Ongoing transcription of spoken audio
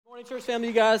Church family,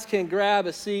 you guys can grab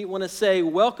a seat. I want to say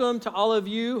welcome to all of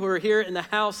you who are here in the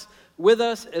house with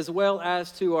us, as well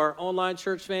as to our online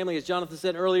church family. As Jonathan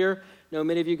said earlier, I know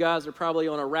many of you guys are probably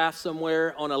on a raft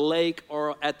somewhere, on a lake,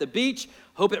 or at the beach.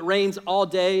 Hope it rains all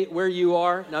day where you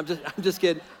are. No, I'm just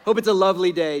kidding. Hope it's a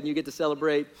lovely day and you get to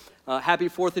celebrate. Happy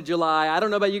 4th of July. I don't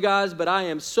know about you guys, but I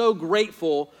am so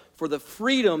grateful for the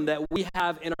freedom that we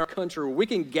have in our country. We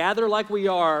can gather like we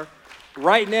are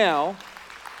right now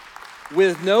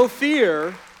with no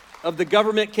fear of the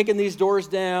government kicking these doors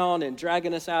down and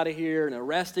dragging us out of here and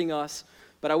arresting us.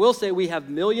 But I will say we have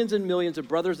millions and millions of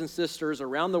brothers and sisters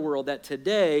around the world that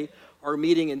today are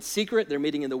meeting in secret. They're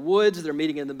meeting in the woods. They're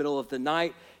meeting in the middle of the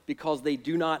night because they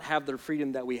do not have the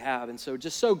freedom that we have. And so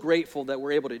just so grateful that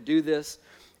we're able to do this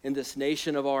in this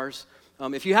nation of ours.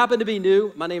 If you happen to be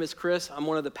new, my name is Chris. I'm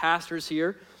one of the pastors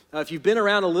here. If you've been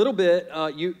around a little bit,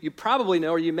 you probably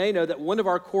know, or you may know, that one of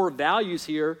our core values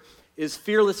here is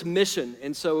fearless mission.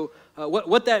 And so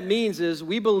what that means is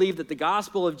we believe that the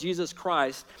gospel of Jesus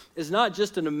Christ is not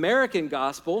just an American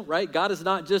gospel, right? God is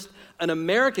not just an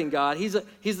American God.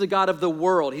 He's the God of the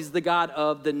world. He's the God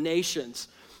of the nations.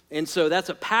 And so that's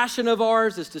a passion of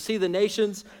ours, is to see the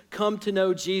nations come to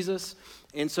know Jesus.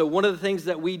 And so one of the things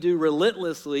that we do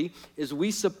relentlessly is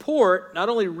we support not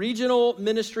only regional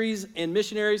ministries and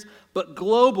missionaries, but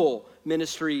global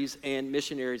ministries and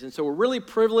missionaries. And so we're really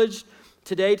privileged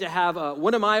today to have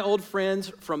one of my old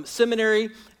friends from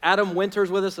seminary, Adam Winters,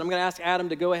 with us. I'm going to ask Adam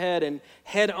to go ahead and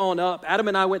head on up. Adam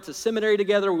and I went to seminary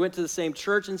together. We went to the same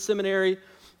church in seminary.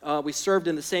 We served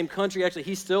in the same country. Actually,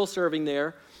 he's still serving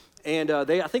there. And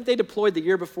I think they deployed the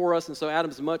year before us, and so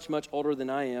Adam's much, much older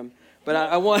than I am. But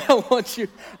I want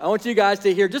you guys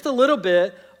to hear just a little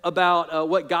bit about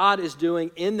what God is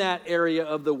doing in that area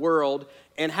of the world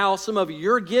and how some of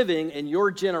your giving and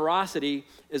your generosity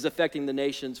is affecting the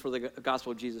nations for the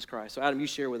gospel of Jesus Christ. So Adam, you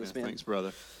share with us, man. Thanks,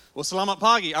 brother. Well, selamat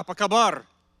pagi, apa kabar?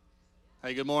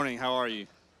 Hey, good morning, how are you?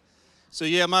 So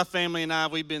yeah, my family and I,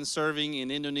 we've been serving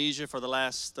in Indonesia for the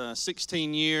last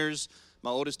 16 years. My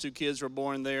oldest two kids were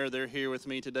born there. They're here with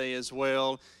me today as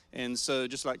well. And so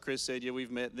just like Chris said, yeah,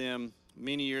 we've met them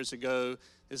many years ago.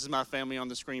 This is my family on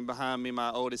the screen behind me,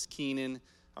 my oldest Keenan,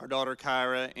 our daughter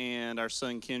Kyra, and our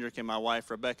son Kendrick, and my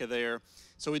wife Rebecca there.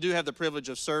 So we do have the privilege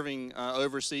of serving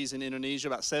overseas in Indonesia,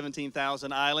 about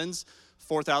 17,000 islands.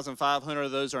 4,500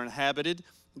 of those are inhabited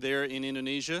there in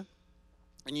Indonesia.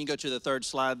 And you can go to the third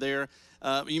slide there.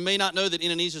 You may not know that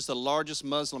Indonesia is the largest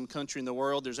Muslim country in the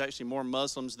world. There's actually more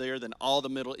Muslims there than all the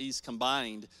Middle East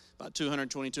combined, about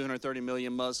 220, 230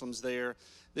 million Muslims there.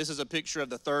 This is a picture of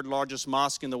the third largest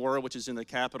mosque in the world, which is in the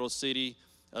capital city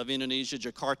of Indonesia,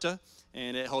 Jakarta,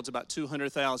 and it holds about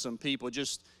 200,000 people,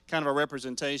 just kind of a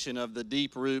representation of the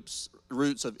deep roots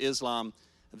of Islam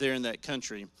there in that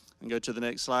country. And go to the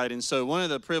next slide. And so one of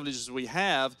the privileges we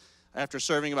have after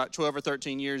serving about 12 or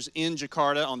 13 years in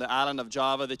Jakarta on the island of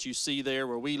Java that you see there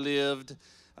where we lived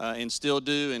and still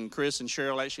do, and Chris and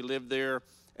Cheryl actually lived there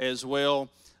as well.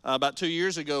 About 2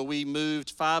 years ago, we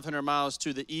moved 500 miles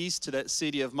to the east to that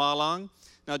city of Malang.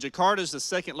 Now, Jakarta is the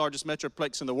second largest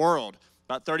metroplex in the world,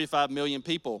 about 35 million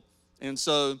people. And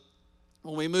so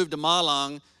when we moved to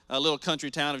Malang, a little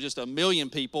country town of just 1 million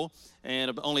people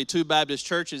and only 2 Baptist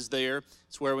churches there,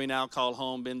 it's where we now call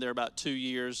home. Been there about 2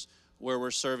 years, where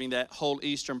we're serving that whole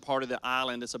eastern part of the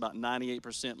island. It's about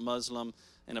 98% Muslim,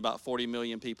 and about 40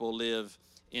 million people live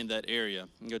in that area.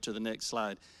 And go to the next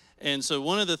slide. And so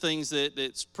one of the things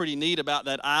that's pretty neat about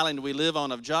that island we live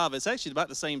on of Java, it's actually about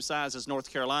the same size as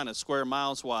North Carolina, square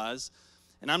miles wise.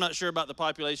 And I'm not sure about the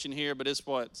population here, but it's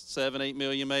 7, 8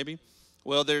 million maybe?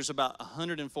 Well, there's about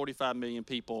 145 million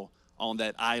people on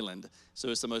that island. So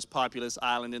it's the most populous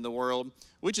island in the world,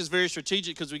 which is very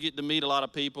strategic because we get to meet a lot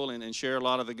of people and share a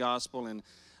lot of the gospel.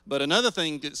 But another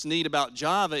thing that's neat about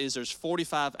Java is there's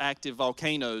 45 active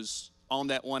volcanoes on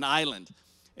that one island.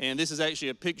 And this is actually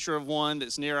a picture of one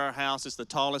that's near our house. It's the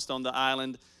tallest on the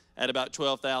island at about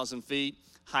 12,000 feet.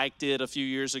 Hiked it a few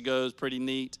years ago. It's pretty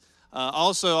neat.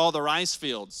 Also, all the rice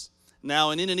fields.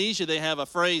 Now, in Indonesia, they have a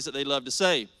phrase that they love to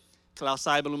say, "Kalau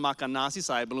saya belum makan nasi,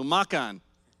 saya belum makan."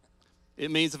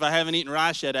 It means if I haven't eaten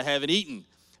rice yet, I haven't eaten.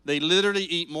 They literally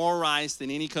eat more rice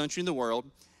than any country in the world,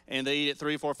 and they eat it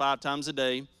 3, 4, 5 times a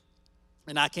day.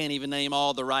 And I can't even name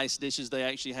all the rice dishes they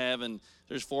actually have, and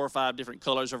there's 4 or 5 different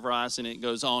colors of rice, and it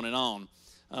goes on and on.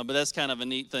 But that's kind of a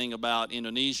neat thing about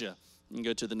Indonesia. You can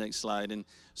go to the next slide. And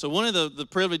so one of the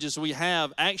privileges we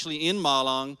have actually in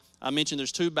Malang, I mentioned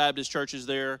there's 2 Baptist churches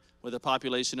there with a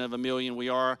population of 1 million. We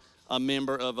are a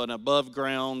member of an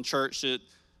above-ground church that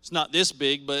it's not this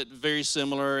big, but very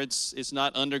similar. It's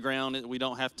not underground. We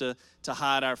don't have to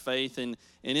hide our faith. And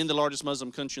and in the largest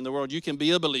Muslim country in the world, you can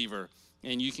be a believer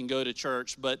and you can go to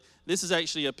church. But this is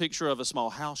actually a picture of a small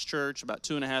house church about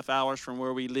 2.5 hours from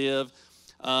where we live.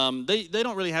 They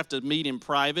don't really have to meet in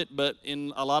private, but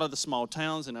in a lot of the small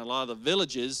towns and a lot of the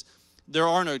villages, there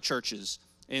are no churches.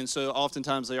 And so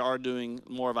oftentimes they are doing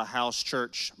more of a house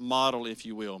church model, if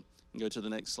you will. Go to the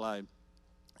next slide.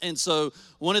 And so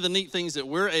one of the neat things that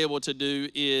we're able to do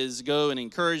is go and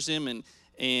encourage them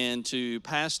and to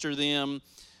pastor them.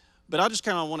 But I just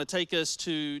kind of want to take us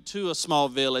to a small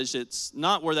village. It's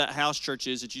not where that house church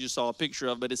is that you just saw a picture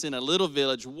of, but it's in a little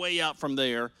village way out from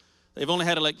there. They've only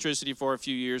had electricity for a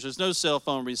few years. There's no cell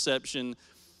phone reception.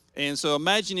 And so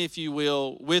imagine, if you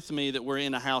will, with me that we're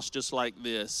in a house just like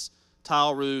this.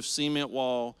 Tile roof, cement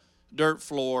wall, dirt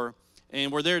floor. And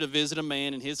we're there to visit a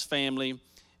man and his family.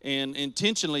 And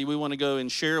intentionally, we want to go and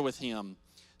share with him.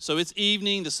 So it's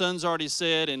evening, the sun's already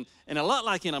set, and a lot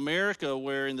like in America,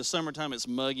 where in the summertime it's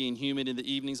muggy and humid in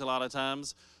the evenings a lot of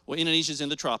times. Well, Indonesia's in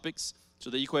the tropics,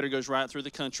 so the equator goes right through the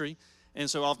country, and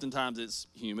so oftentimes it's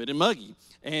humid and muggy.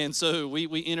 And so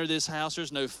we enter this house,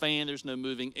 there's no fan, there's no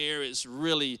moving air, it's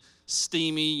really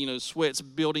steamy, sweat's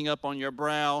building up on your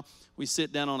brow. We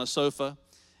sit down on a sofa.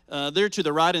 There to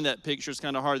the right in that picture, it's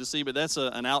kind of hard to see, but that's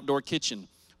an outdoor kitchen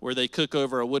where they cook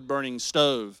over a wood-burning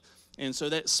stove. And so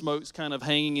that smoke's kind of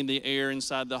hanging in the air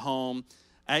inside the home.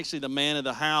 Actually, the man of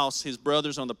the house, his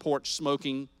brother's on the porch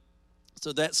smoking.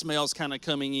 So that smell's kind of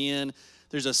coming in.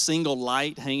 There's a single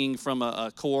light hanging from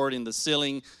a cord in the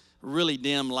ceiling, really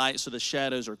dim light, so the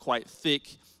shadows are quite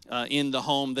thick in the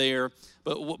home there.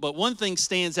 But one thing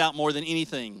stands out more than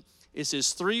anything. It's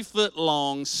this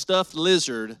 3-foot-long stuffed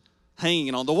lizard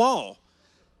hanging on the wall.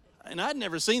 And I'd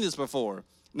never seen this before.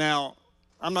 Now,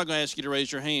 I'm not going to ask you to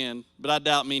raise your hand, but I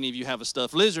doubt many of you have a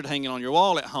stuffed lizard hanging on your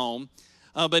wall at home.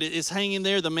 But it's hanging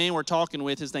there. The man we're talking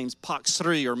with, his name's Pak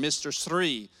Sri, or Mr.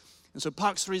 Sri. And so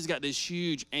Pak Sri's got this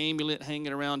huge amulet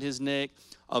hanging around his neck,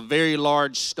 a very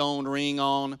large stone ring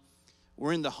on.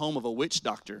 We're in the home of a witch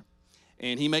doctor,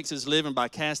 and he makes his living by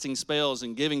casting spells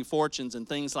and giving fortunes and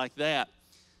things like that.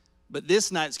 But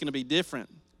this night's going to be different,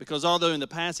 because although in the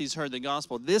past he's heard the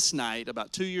gospel, this night,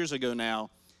 about 2 years ago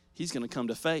now, he's going to come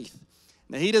to faith.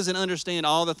 Now, he doesn't understand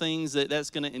all the things that's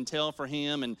going to entail for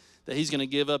him, and that he's going to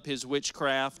give up his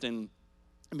witchcraft and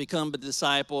become a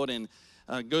disciple and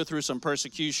go through some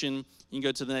persecution. You can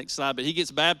go to the next slide. But he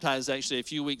gets baptized actually a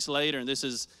few weeks later, and this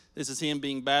is him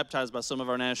being baptized by some of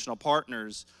our national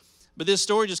partners. But this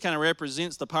story just kind of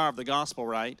represents the power of the gospel,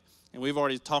 right? And we've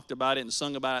already talked about it and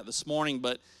sung about it this morning,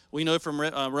 but we know from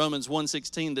Romans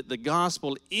 1:16 that the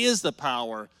gospel is the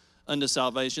power unto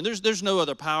salvation. There's no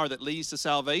other power that leads to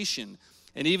salvation.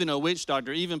 And even a witch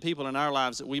doctor, even people in our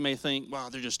lives that we may think, wow,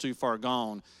 they're just too far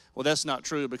gone. Well, that's not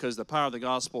true, because the power of the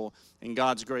gospel and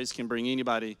God's grace can bring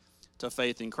anybody to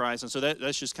faith in Christ. And so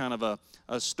that's just kind of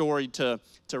a story to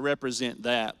represent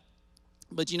that.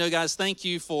 But, guys, thank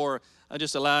you for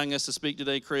just allowing us to speak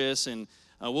today, Chris. And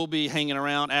we'll be hanging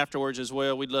around afterwards as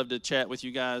well. We'd love to chat with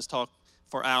you guys, talk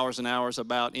for hours and hours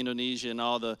about Indonesia and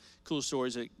all the cool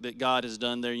stories that God has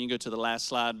done there. You can go to the last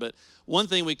slide. But one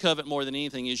thing we covet more than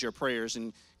anything is your prayers.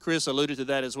 And Chris alluded to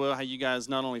that as well, how you guys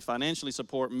not only financially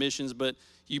support missions, but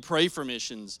you pray for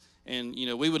missions. And,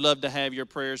 we would love to have your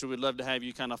prayers. We would love to have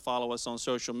you kind of follow us on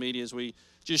social media as we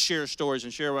just share stories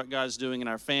and share what God's doing in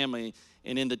our family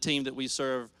and in the team that we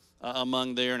serve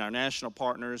among there and our national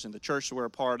partners and the church that we're a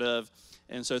part of.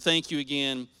 And so thank you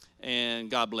again, and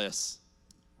God bless.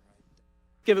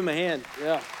 Give him a hand.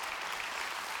 Yeah.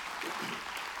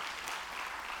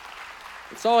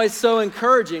 It's always so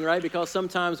encouraging, right? Because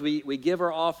sometimes we give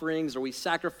our offerings or we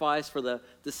sacrifice for the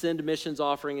send missions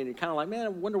offering, and you're kind of like, man, I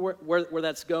wonder where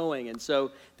that's going. And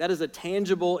so that is a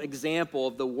tangible example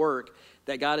of the work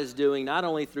that God is doing, not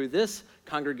only through this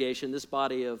congregation, this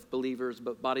body of believers,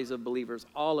 but bodies of believers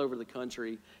all over the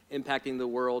country, impacting the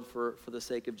world for the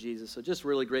sake of Jesus. So just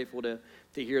really grateful to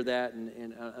hear that.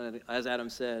 And as Adam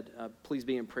said, please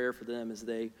be in prayer for them as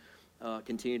they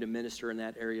continue to minister in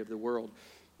that area of the world.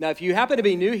 Now, if you happen to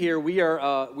be new here, we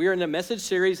are in a message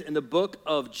series in the book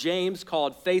of James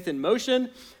called Faith in Motion.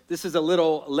 This is a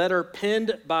little letter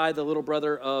penned by the little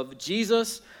brother of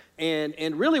Jesus.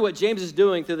 And really what James is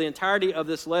doing through the entirety of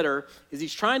this letter is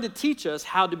he's trying to teach us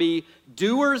how to be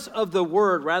doers of the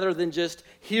word rather than just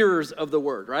hearers of the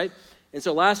word, right? And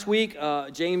so last week,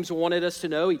 James wanted us to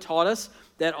know, he taught us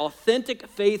that authentic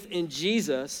faith in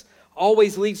Jesus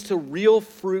always leads to real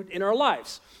fruit in our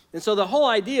lives. And so the whole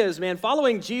idea is, man,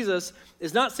 following Jesus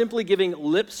is not simply giving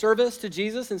lip service to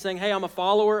Jesus and saying, hey, I'm a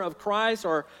follower of Christ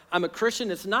or I'm a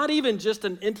Christian. It's not even just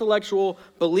an intellectual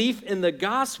belief in the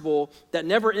gospel that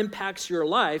never impacts your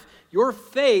life. Your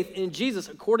faith in Jesus,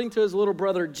 according to his little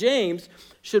brother James,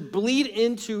 should bleed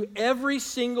into every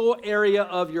single area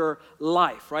of your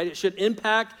life, right? It should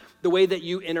impact the way that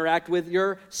you interact with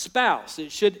your spouse.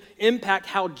 It should impact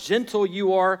how gentle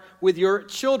you are with your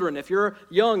children. If you're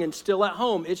young and still at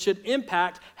home, it should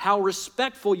impact how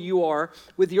respectful you are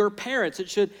with your parents.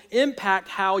 It should impact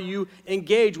how you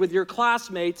engage with your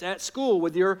classmates at school,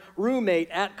 with your roommate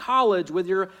at college, with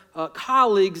your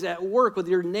colleagues at work, with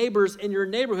your neighbors in your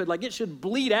neighborhood. Like, it should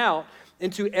bleed out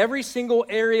into every single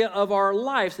area of our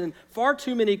lives. And far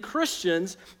too many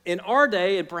Christians in our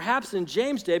day, and perhaps in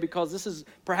James' day, because this is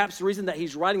perhaps the reason that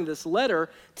he's writing this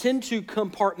letter, tend to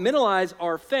compartmentalize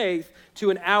our faith to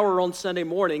an hour on Sunday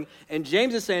morning. And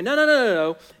James is saying,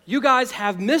 no, you guys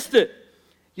have missed it.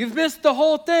 You've missed the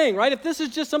whole thing, right? If this is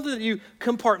just something that you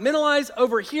compartmentalize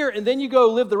over here and then you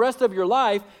go live the rest of your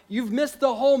life, you've missed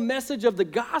the whole message of the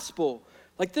gospel.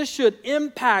 Like, this should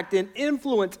impact and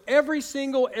influence every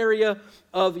single area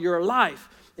of your life.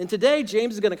 And today,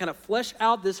 James is going to kind of flesh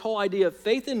out this whole idea of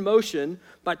faith in motion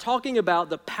by talking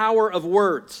about the power of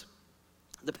words.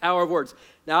 The power of words.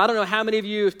 Now, I don't know how many of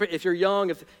you, if you're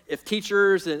young, if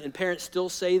teachers and parents still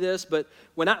say this, but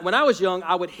when I was young,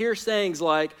 I would hear sayings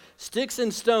like, sticks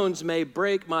and stones may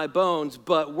break my bones,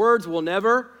 but words will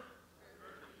never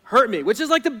hurt me, which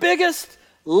is like the biggest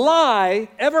lie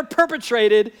ever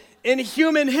perpetrated in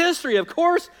human history. Of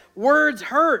course, words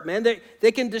hurt, man.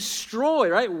 They can destroy,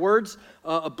 right? Words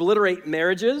obliterate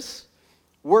marriages.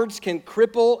 Words can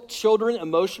cripple children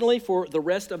emotionally for the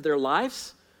rest of their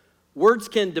lives. Words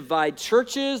can divide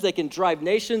churches. They can drive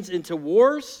nations into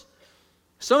wars.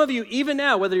 Some of you, even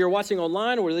now, whether you're watching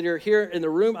online or whether you're here in the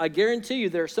room, I guarantee you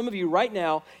there are some of you right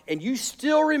now, and you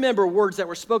still remember words that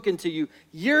were spoken to you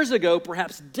years ago,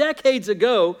 perhaps decades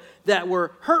ago, that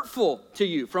were hurtful to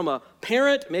you from a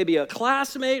parent, maybe a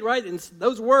classmate, right? And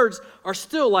those words are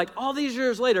still, like, all these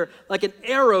years later, like an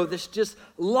arrow that's just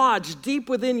lodged deep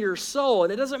within your soul.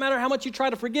 And it doesn't matter how much you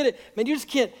try to forget it, man, you just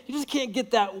can't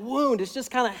get that wound. It's just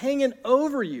kind of hanging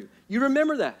over you. You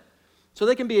remember that. So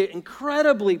they can be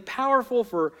incredibly powerful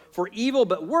for evil,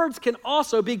 but words can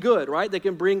also be good, right? They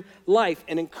can bring life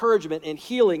and encouragement and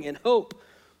healing and hope.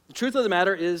 The truth of the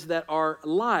matter is that our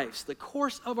lives, the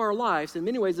course of our lives, in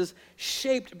many ways is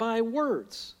shaped by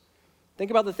words.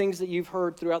 Think about the things that you've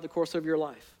heard throughout the course of your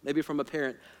life. Maybe from a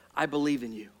parent, I believe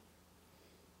in you.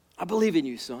 I believe in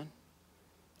you, son.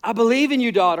 I believe in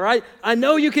you, daughter. I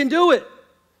know you can do it.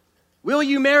 Will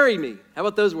you marry me? How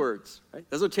about those words, right?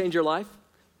 Those will change your life.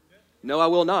 No, I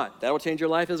will not. That will change your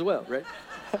life as well, right?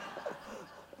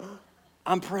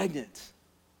 I'm pregnant.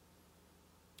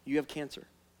 You have cancer.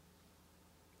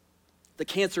 The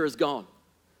cancer is gone.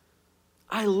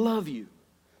 I love you.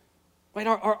 Right?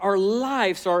 Our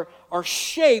lives are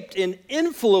shaped and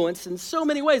influenced in so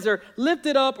many ways. They're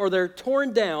lifted up or they're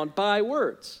torn down by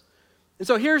words. And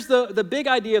so here's the big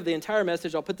idea of the entire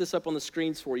message. I'll put this up on the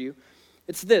screens for you.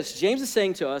 It's this. James is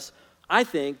saying to us, I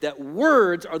think that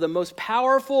words are the most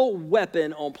powerful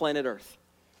weapon on planet Earth.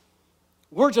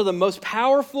 Words are the most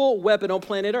powerful weapon on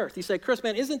planet Earth. You say, Chris,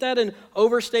 man, isn't that an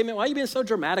overstatement? Why are you being so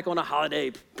dramatic on a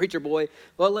holiday, preacher boy?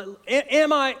 Well,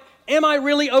 am I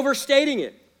really overstating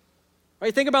it?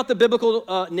 Right? Think about the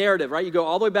biblical narrative, right? You go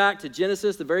all the way back to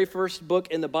Genesis, the very first book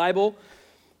in the Bible.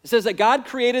 It says that God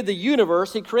created the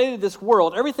universe. He created this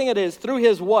world, everything it is, through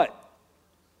his what?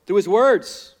 Through his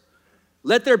words.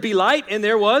 Let there be light, and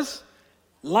there was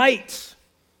light.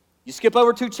 You skip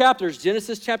over 2 chapters,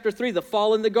 Genesis chapter 3, the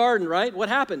fall in the garden, right? What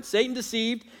happened? Satan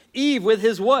deceived Eve with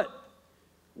his what?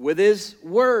 With his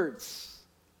words.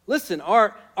 Listen,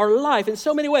 our life, in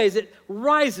so many ways, it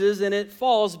rises and it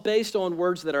falls based on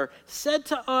words that are said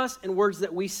to us and words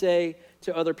that we say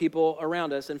to other people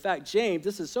around us. In fact, James,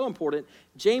 this is so important,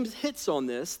 James hits on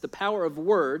this, the power of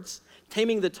words,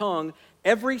 taming the tongue,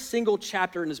 every single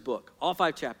chapter in his book, all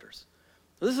 5 chapters.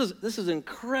 This is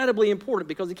incredibly important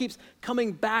because he keeps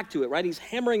coming back to it, right? He's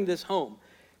hammering this home.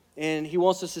 And he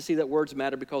wants us to see that words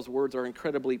matter because words are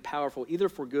incredibly powerful, either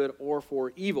for good or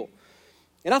for evil.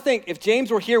 And I think if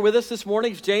James were here with us this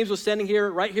morning, if James was standing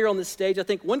here, right here on this stage, I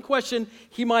think one question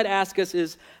he might ask us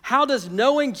is, how does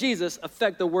knowing Jesus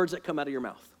affect the words that come out of your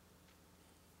mouth?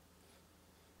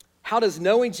 How does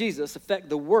knowing Jesus affect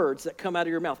the words that come out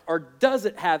of your mouth? Or does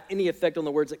it have any effect on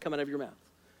the words that come out of your mouth?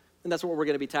 And that's what we're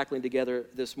going to be tackling together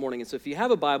this morning. And so if you have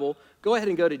a Bible, go ahead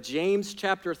and go to James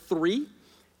chapter 3.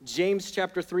 James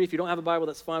chapter 3. If you don't have a Bible,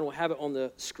 that's fine. We'll have it on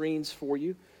the screens for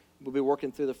you. We'll be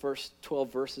working through the first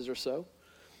 12 verses or so.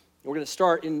 We're going to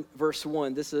start in verse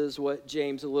 1. This is what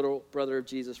James, the little brother of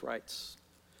Jesus, writes.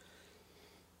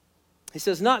 He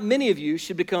says, "Not many of you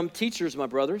should become teachers, my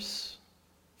brothers,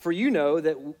 for you know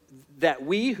that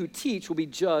we who teach will be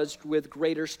judged with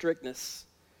greater strictness.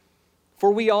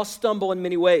 For we all stumble in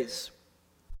many ways.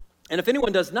 And if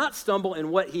anyone does not stumble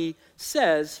in what he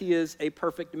says, he is a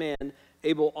perfect man,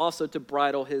 able also to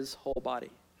bridle his whole body."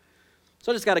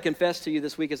 So I just got to confess to you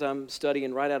this week as I'm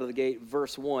studying right out of the gate,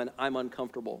 verse 1, I'm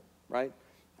uncomfortable, right?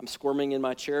 I'm squirming in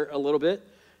my chair a little bit.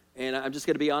 And I'm just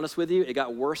going to be honest with you, it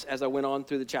got worse as I went on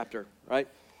through the chapter, right?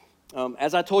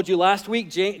 As I told you last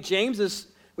week, James is,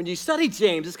 when you study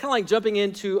James, it's kind of like jumping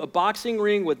into a boxing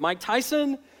ring with Mike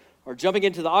Tyson or jumping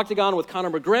into the octagon with Conor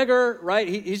McGregor, right?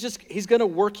 He's going to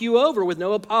work you over with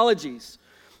no apologies.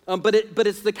 But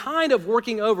it's the kind of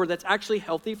working over that's actually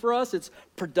healthy for us. It's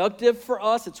productive for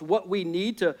us. It's what we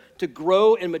need to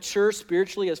grow and mature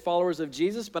spiritually as followers of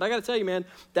Jesus. But I got to tell you, man,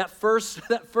 that first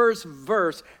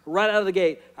verse right out of the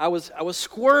gate, I was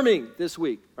squirming this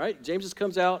week, right? James just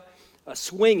comes out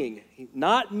swinging.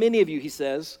 Not many of you, he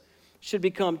says, should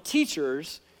become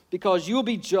teachers because you will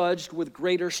be judged with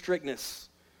greater strictness.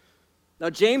 Now,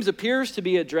 James appears to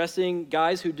be addressing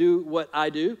guys who do what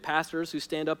I do, pastors who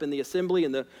stand up in the assembly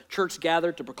and the church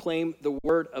gathered to proclaim the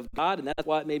word of God, and that's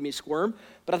why it made me squirm.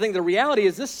 But I think the reality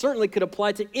is this certainly could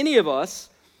apply to any of us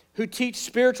who teach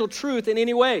spiritual truth in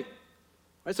any way.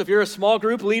 Right? So if you're a small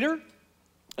group leader,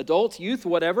 adults, youth,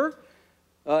 whatever,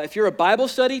 if you're a Bible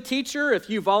study teacher,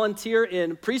 if you volunteer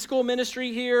in preschool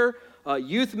ministry here,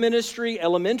 youth ministry,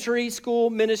 elementary school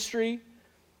ministry,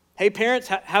 hey parents,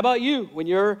 how about you when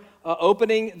you're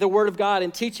opening the Word of God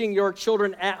and teaching your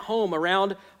children at home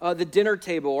around the dinner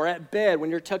table or at bed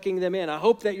when you're tucking them in? I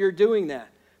hope that you're doing that.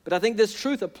 But I think this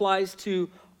truth applies to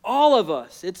all of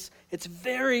us. It's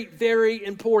very, very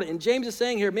important. And James is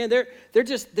saying here, man, there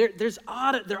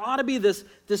ought to be this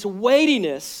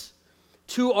weightiness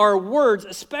to our words,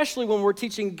 especially when we're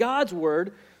teaching God's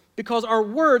Word, because our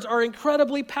words are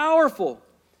incredibly powerful,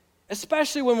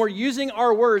 especially when we're using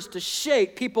our words to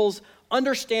shape people's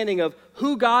understanding of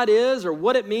who God is or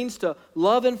what it means to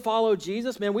love and follow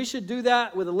Jesus. Man, we should do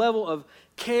that with a level of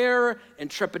care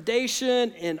and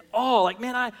trepidation and awe. Like,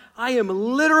 man, I am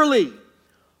literally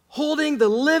holding the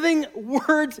living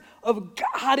words of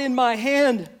God in my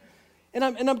hand. And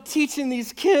I'm teaching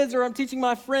these kids, or I'm teaching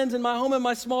my friends in my home in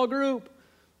my small group.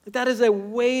 That is a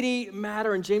weighty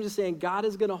matter. And James is saying God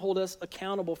is going to hold us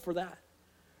accountable for that.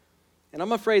 And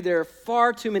I'm afraid there are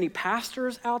far too many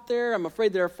pastors out there. I'm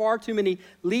afraid there are far too many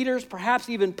leaders, perhaps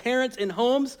even parents in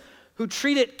homes, who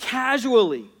treat it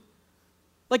casually.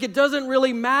 Like it doesn't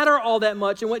really matter all that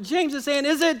much. And what James is saying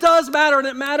is it does matter, and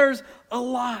it matters a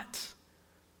lot.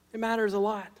 It matters a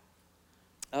lot.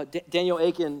 Daniel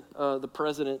Aiken, the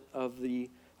president of the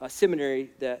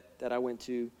seminary that I went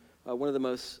to, one of the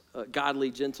most godly,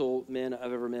 gentle men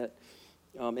I've ever met,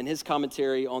 in his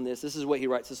commentary on this is what he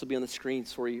writes. This will be on the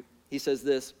screens for you. He says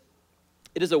this: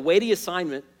 "It is a weighty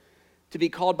assignment to be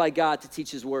called by God to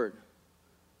teach his word,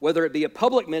 whether it be a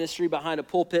public ministry behind a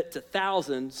pulpit to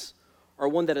thousands or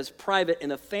one that is private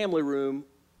in a family room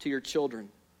to your children.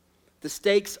 The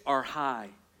stakes are high.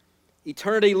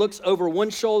 Eternity looks over one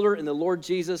shoulder and the Lord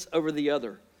Jesus over the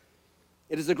other.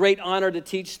 It is a great honor to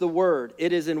teach the word.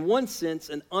 It is in one sense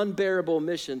an unbearable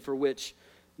mission for which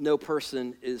no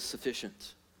person is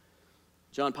sufficient."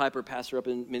 John Piper, pastor up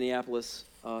in Minneapolis,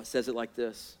 says it like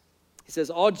this. He says,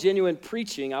 "All genuine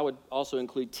preaching," I would also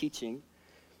include teaching,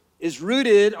 "is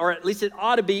rooted, or at least it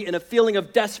ought to be, in a feeling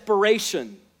of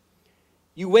desperation.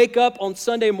 You wake up on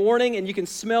Sunday morning and you can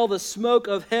smell the smoke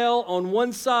of hell on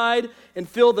one side and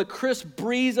feel the crisp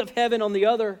breeze of heaven on the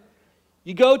other.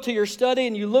 You go to your study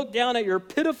and you look down at your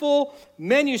pitiful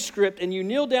manuscript and you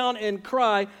kneel down and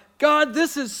cry, 'God,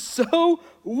 this is so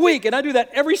weak.' And I do that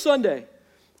every Sunday.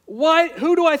 Why?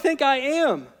 Who do I think I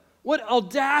am? What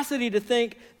audacity to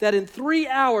think that in 3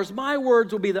 hours my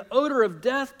words will be the odor of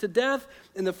death to death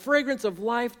and the fragrance of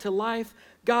life to life.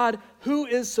 God, who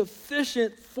is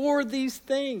sufficient for these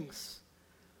things?"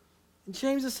 And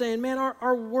James is saying, man,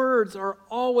 our words are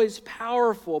always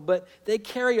powerful, but they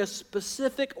carry a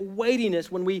specific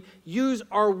weightiness when we use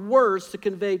our words to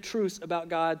convey truths about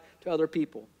God to other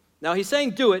people. Now, he's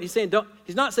saying do it.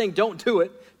 He's not saying don't do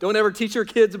it. Don't ever teach your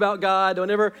kids about God. Don't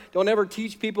ever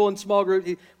teach people in small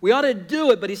groups. We ought to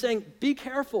do it, but he's saying be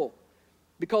careful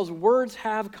because words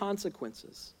have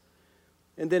consequences.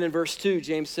 And then in verse 2,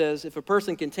 James says, if a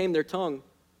person can tame their tongue,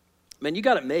 man, you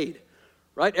got it made,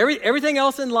 right? Everything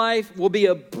else in life will be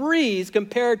a breeze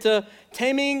compared to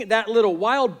taming that little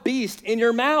wild beast in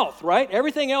your mouth, right?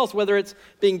 Everything else, whether it's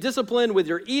being disciplined with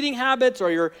your eating habits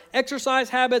or your exercise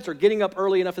habits or getting up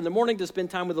early enough in the morning to spend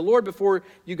time with the Lord before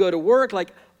you go to work,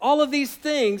 like all of these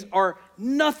things are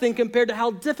nothing compared to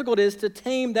how difficult it is to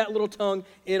tame that little tongue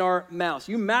in our mouths.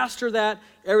 You master that,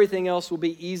 everything else will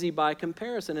be easy by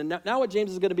comparison. And now what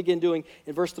James is going to begin doing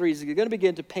in verse 3 is he's going to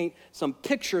begin to paint some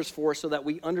pictures for us so that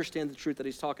we understand the truth that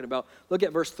he's talking about. Look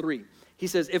at verse 3. He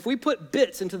says, if we put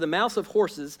bits into the mouths of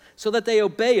horses so that they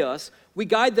obey us, we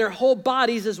guide their whole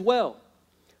bodies as well.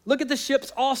 Look at the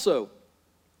ships also.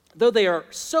 Though they are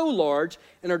so large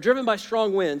and are driven by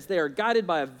strong winds, they are guided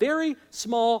by a very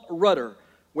small rudder,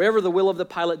 wherever the will of the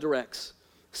pilot directs.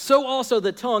 So also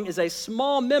the tongue is a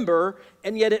small member,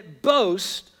 and yet it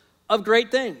boasts of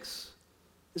great things.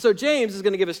 And so James is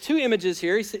going to give us two images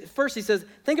here. First he says,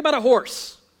 think about a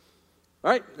horse.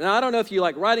 All right? Now, I don't know if you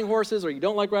like riding horses or you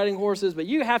don't like riding horses, but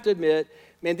you have to admit,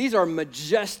 man, these are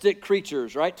majestic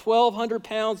creatures, right? 1,200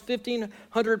 pounds,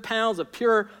 1,500 pounds of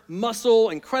pure muscle,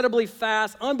 incredibly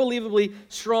fast, unbelievably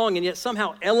strong, and yet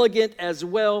somehow elegant as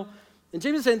well. And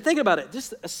James is saying, think about it.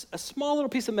 Just a small little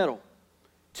piece of metal,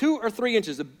 2 or 3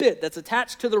 inches, a bit that's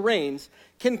attached to the reins,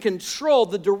 can control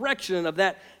the direction of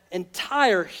that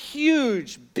entire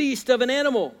huge beast of an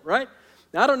animal, right?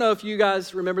 Now, I don't know if you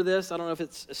guys remember this. I don't know if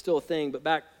it's still a thing, but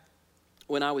back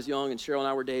when I was young and Cheryl and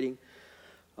I were dating,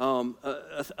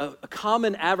 a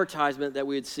common advertisement that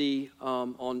we would see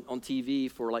on TV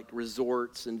for like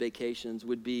resorts and vacations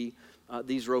would be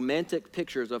these romantic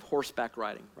pictures of horseback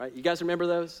riding, right? You guys remember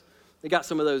those? They got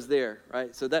some of those there,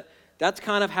 right? So that's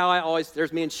kind of how I always,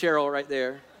 there's me and Cheryl right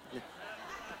there.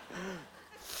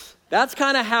 That's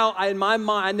kind of how, in my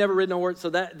mind, I'd never ridden a horse, so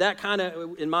that kind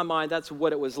of, in my mind, that's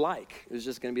what it was like. It was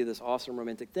just going to be this awesome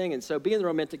romantic thing. And so being the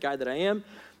romantic guy that I am,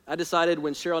 I decided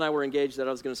when Cheryl and I were engaged that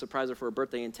I was going to surprise her for her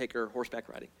birthday and take her horseback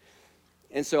riding.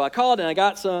 And so I called and I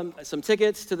got some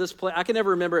tickets to this place. I can never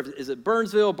remember, is it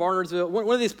Burnsville, Barnersville,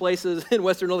 one of these places in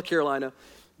western North Carolina.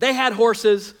 They had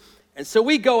horses. And so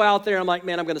we go out there. I'm like,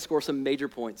 man, I'm going to score some major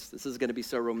points. This is going to be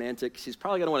so romantic. She's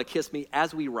probably going to want to kiss me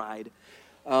as we ride.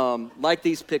 Like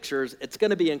these pictures. It's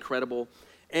going to be incredible.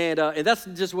 And that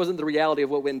just wasn't the reality of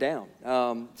what went down.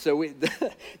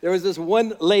 There was this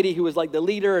one lady who was like the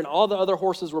leader, and all the other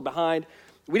horses were behind.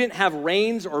 We didn't have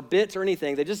reins or bits or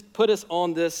anything. They just put us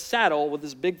on this saddle with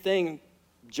this big thing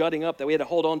jutting up that we had to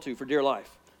hold on to for dear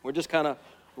life. We're just kind of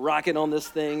rocking on this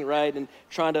thing, right, and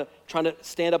trying to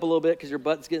stand up a little bit because your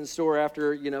butt's getting sore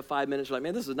after 5 minutes. You're like,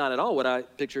 man, this is not at all what I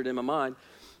pictured in my mind.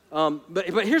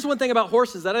 But here's one thing about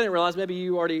horses that I didn't realize. Maybe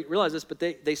you already realized this, but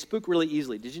they spook really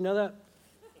easily. Did you know that?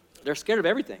 They're scared of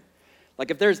everything.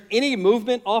 Like if there's any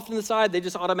movement off to the side, they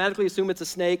just automatically assume it's a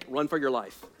snake, run for your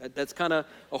life. That's kind of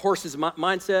a horse's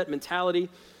mindset, mentality.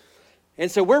 And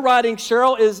so we're riding,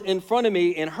 Cheryl is in front of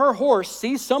me, and her horse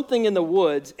sees something in the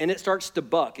woods, and it starts to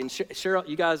buck. And Cheryl,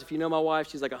 you guys, if you know my wife,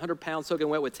 she's like 100 pounds soaking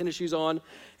wet with tennis shoes on.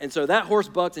 And so that horse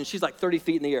bucks, and she's like 30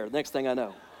 feet in the air. The next thing I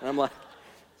know. And I'm like,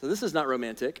 so this is not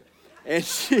romantic. And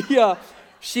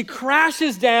she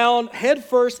crashes down head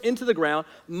first into the ground.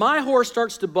 My horse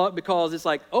starts to buck because it's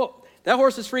like, oh, that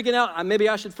horse is freaking out. Maybe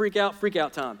I should freak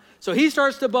out time. So he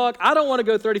starts to buck. I don't want to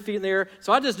go 30 feet in the air,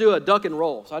 so I just do a duck and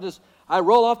roll. So I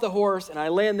roll off the horse, and I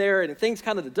land there, and things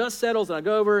kind of, the dust settles, and I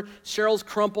go over. Cheryl's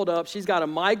crumpled up. She's got a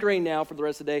migraine now for the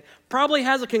rest of the day. Probably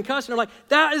has a concussion. I'm like,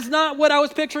 that is not what I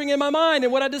was picturing in my mind.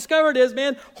 And what I discovered is,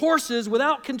 man, horses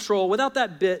without control, without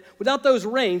that bit, without those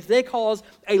reins, they cause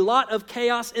a lot of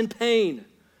chaos and pain.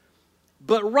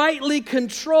 But rightly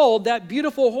controlled, that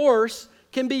beautiful horse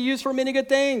can be used for many good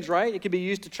things, right? It can be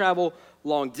used to travel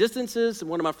long distances.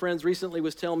 And one of my friends recently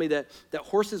was telling me that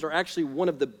horses are actually one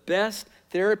of the best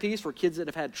therapies for kids that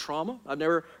have had trauma. I've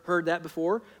never heard that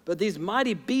before. But these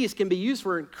mighty beasts can be used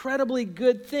for incredibly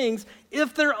good things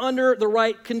if they're under the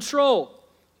right control.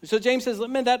 So James says,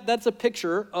 man, that's a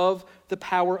picture of the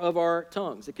power of our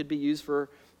tongues. It could be used for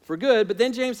good. But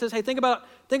then James says, hey, think about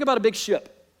a big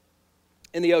ship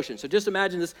in the ocean. So just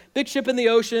imagine this big ship in the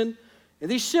ocean. And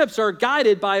these ships are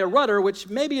guided by a rudder, which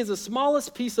maybe is the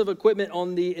smallest piece of equipment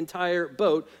on the entire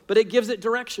boat, but it gives it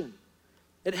direction.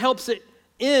 It helps it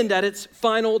end at its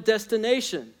final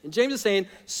destination. And James is saying,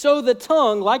 so the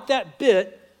tongue, like that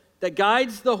bit that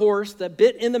guides the horse, that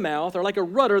bit in the mouth, or like a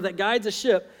rudder that guides a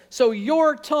ship, so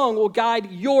your tongue will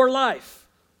guide your life,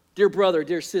 dear brother,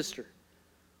 dear sister.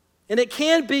 And it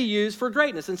can be used for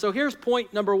greatness. And so here's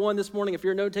point number 1 this morning. If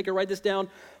you're a note taker, write this down.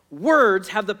 Words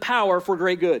have the power for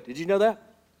great good. Did you know that?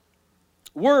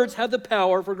 Words have the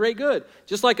power for great good.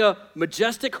 Just like a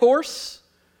majestic horse,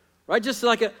 right? Just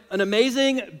like an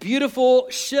amazing, beautiful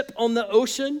ship on the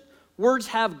ocean, words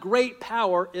have great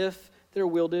power if they're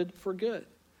wielded for good.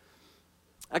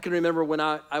 I can remember when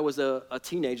I was a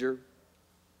teenager,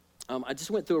 I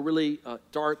just went through a really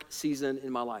dark season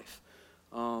in my life.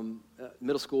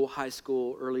 Middle school, high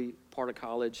school, early part of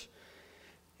college.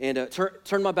 And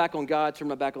turned my back on God, turned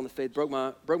my back on the faith, broke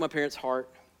my parents' heart,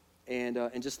 and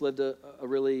just lived a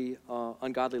really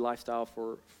ungodly lifestyle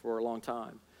for a long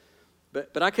time.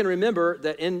 But I can remember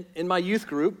that in my youth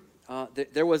group,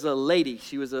 there was a lady.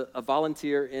 She was a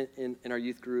volunteer in our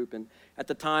youth group, and at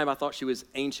the time I thought she was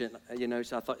ancient.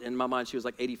 So I thought in my mind she was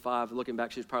like 85. Looking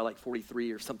back, she was probably like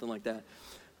 43 or something like that.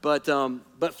 But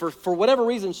for whatever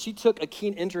reason, she took a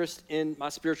keen interest in my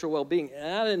spiritual well-being,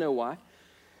 and I didn't know why.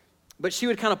 But she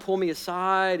would kind of pull me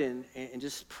aside and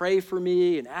just pray for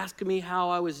me and ask me how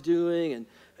I was doing. And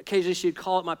occasionally she'd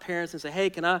call up my parents and say, hey,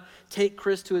 can I take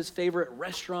Chris to his favorite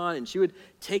restaurant? And she would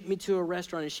take me to a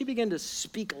restaurant, and she began to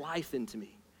speak life into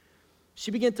me.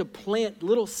 She began to plant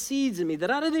little seeds in me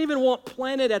that I didn't even want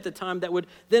planted at the time that would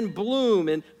then bloom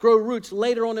and grow roots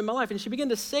later on in my life. And she began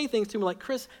to say things to me like,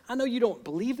 Chris, I know you don't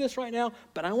believe this right now,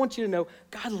 but I want you to know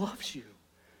God loves you.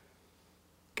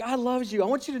 God loves you. I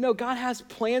want you to know God has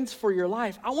plans for your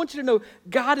life. I want you to know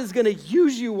God is going to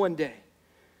use you one day.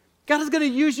 God is going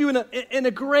to use you in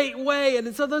a great way.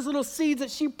 And so those little seeds that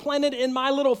she planted in my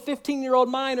little 15-year-old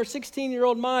mind or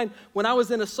 16-year-old mind when I was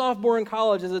in a sophomore in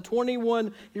college as a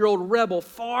 21-year-old rebel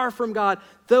far from God,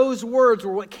 those words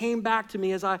were what came back to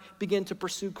me as I began to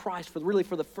pursue Christ for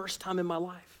the first time in my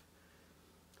life.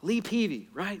 Lee Peavy,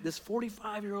 right? This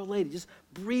 45-year-old lady just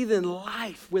breathing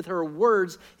life with her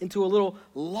words into a little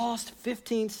lost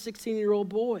 15, 16-year-old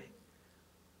boy.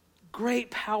 Great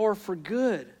power for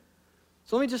good.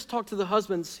 So let me just talk to the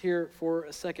husbands here for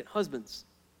a second. Husbands,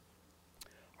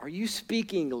 are you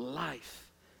speaking life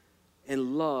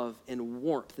and love and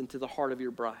warmth into the heart of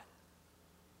your bride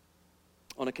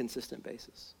on a consistent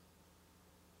basis?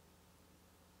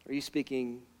 Are you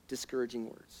speaking discouraging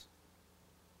words?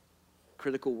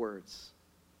 Critical words?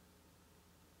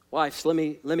 Wives, let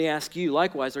me ask you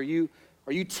likewise, are you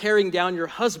tearing down your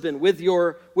husband with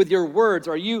your words?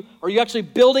 Are you actually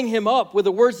building him up with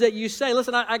the words that you say?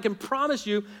 Listen, I can promise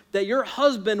you that your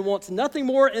husband wants nothing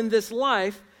more in this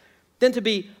life than to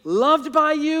be loved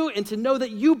by you and to know that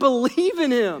you believe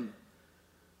in him,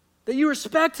 that you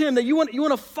respect him, that you want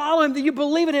to follow him, that you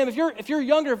believe in him. If you're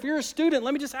younger, if you're a student,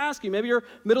 let me just ask you, maybe you're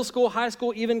middle school, high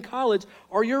school, even college,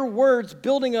 are your words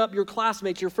building up your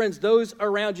classmates, your friends, those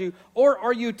around you, or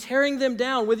are you tearing them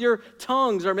down with your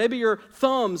tongues or maybe your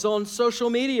thumbs on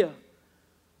social media?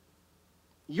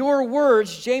 Your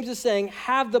words, James is saying,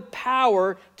 have the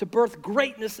power to birth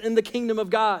greatness in the kingdom of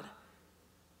God.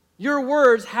 Your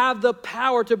words have the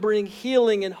power to bring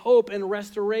healing and hope and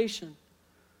restoration.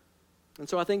 And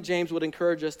so I think James would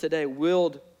encourage us today,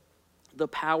 wield the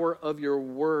power of your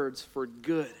words for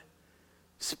good.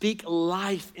 Speak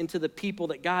life into the people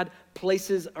that God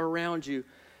places around you.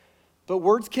 But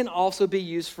words can also be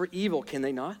used for evil, can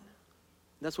they not?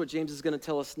 That's what James is going to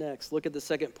tell us next. Look at the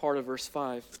second part of verse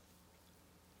 5.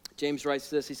 James writes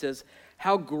this, he says,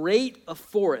 how great a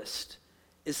forest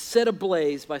is set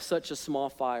ablaze by such a small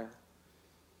fire.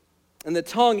 And the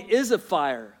tongue is a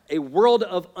fire, a world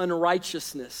of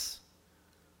unrighteousness.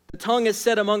 The tongue is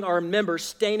set among our members,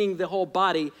 staining the whole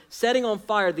body, setting on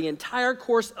fire the entire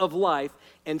course of life,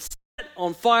 and set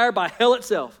on fire by hell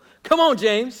itself. Come on,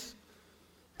 James.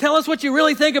 Tell us what you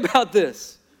really think about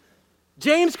this.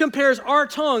 James compares our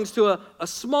tongues to a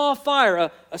small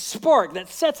fire, a spark that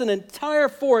sets an entire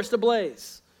forest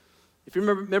ablaze. If you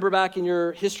remember back in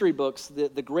your history books,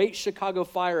 the Great Chicago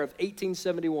Fire of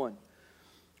 1871,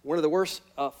 one of the worst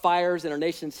fires in our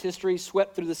nation's history,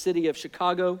 swept through the city of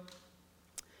Chicago,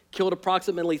 killed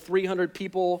approximately 300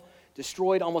 people,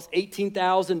 destroyed almost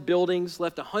 18,000 buildings,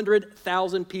 left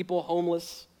 100,000 people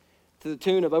homeless to the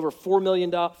tune of over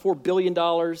 $4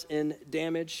 billion in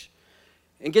damage.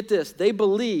 And get this, they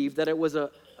believed that it was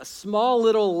a small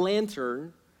little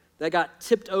lantern that got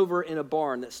tipped over in a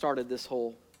barn that started this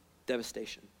whole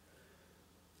devastation.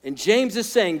 And James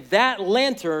is saying that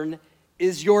lantern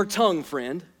is your tongue,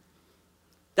 friend.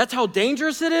 That's how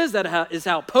dangerous it is. That is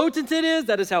how potent it is.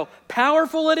 That is how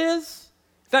powerful it is.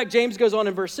 In fact, James goes on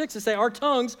in verse 6 to say our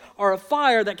tongues are a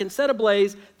fire that can set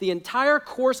ablaze the entire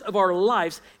course of our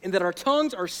lives, and that our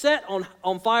tongues are set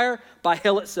on fire by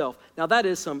hell itself. Now, that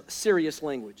is some serious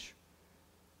language.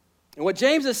 And what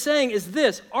James is saying is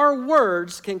this: our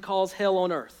words can cause hell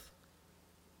on earth.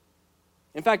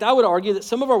 In fact, I would argue that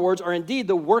some of our words are indeed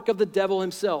the work of the devil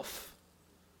himself.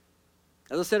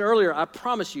 As I said earlier, I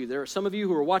promise you, there are some of you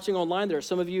who are watching online, there are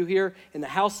some of you here in the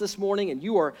house this morning, and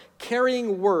you are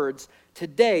carrying words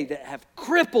today that have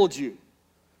crippled you.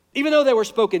 Even though they were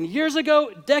spoken years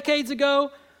ago, decades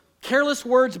ago, careless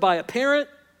words by a parent,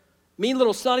 mean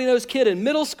little snotty-nosed kid in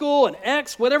middle school, an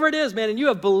ex, whatever it is, man, and you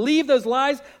have believed those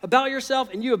lies about yourself,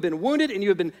 and you have been wounded, and you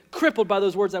have been crippled by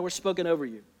those words that were spoken over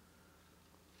you.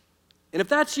 And if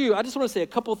that's you, I just want to say a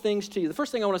couple things to you. The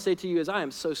first thing I want to say to you is I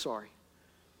am so sorry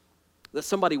that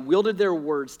somebody wielded their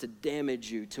words to damage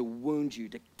you, to wound you,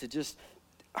 to just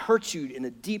hurt you in a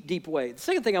deep, deep way. The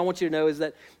second thing I want you to know is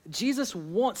that Jesus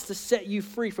wants to set you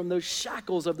free from those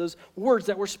shackles of those words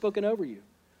that were spoken over you.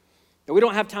 Now, we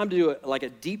don't have time to do a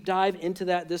deep dive into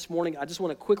that this morning. I just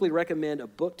want to quickly recommend a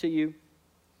book to you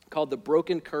called The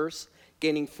Broken Curse,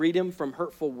 Gaining Freedom from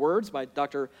Hurtful Words by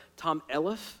Dr. Tom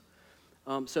Elliff.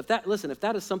 So if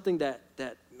that is something that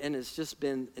has just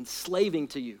been enslaving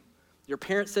to you, your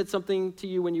parents said something to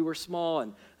you when you were small,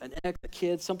 and an ex, a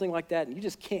kid, something like that, and you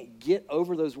just can't get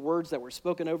over those words that were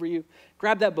spoken over you,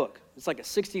 grab that book. It's like a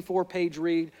 64-page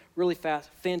read, really fast,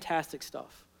 fantastic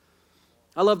stuff.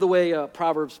 I love the way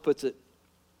Proverbs puts it.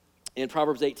 In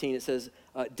Proverbs 18, it says,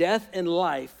 death and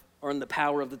life are in the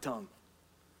power of the tongue.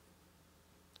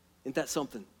 Isn't that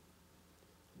something?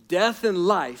 Death and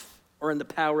life are in the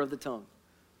power of the tongue.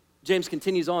 James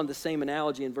continues on the same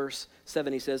analogy in verse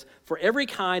 7. He says, for every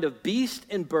kind of beast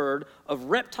and bird, of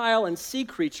reptile and sea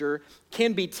creature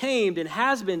can be tamed and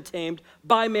has been tamed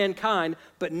by mankind,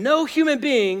 but no human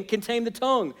being can tame the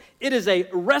tongue. It is a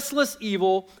restless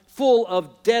evil full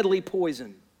of deadly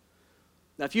poison.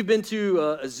 Now, if you've been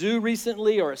to a zoo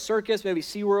recently or a circus, maybe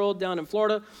SeaWorld down in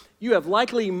Florida, you have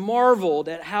likely marveled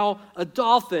at how a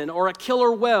dolphin or a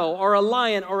killer whale or a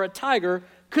lion or a tiger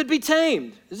could be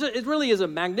tamed. It really is a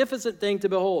magnificent thing to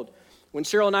behold. When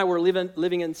Cheryl and I were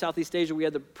living in Southeast Asia, we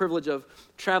had the privilege of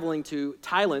traveling to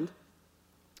Thailand.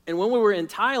 And when we were in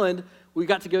Thailand, we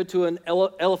got to go to an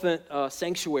elephant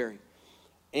sanctuary.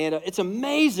 And it's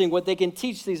amazing what they can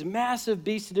teach these massive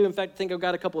beasts to do. In fact, I think I've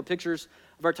got a couple of pictures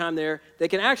of our time there. They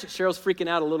can actually, Cheryl's freaking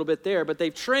out a little bit there, but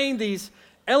they've trained these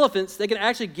elephants. They can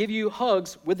actually give you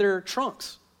hugs with their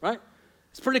trunks, right?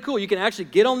 It's pretty cool. You can actually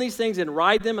get on these things and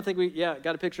ride them. I think we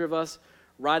got a picture of us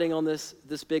riding on this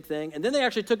big thing. And then they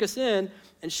actually took us in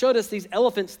and showed us these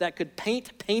elephants that could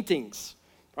paint paintings,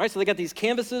 right? So they got these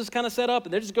canvases kind of set up,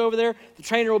 and they just go over there. The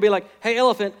trainer will be like, hey,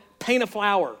 elephant, paint a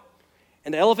flower.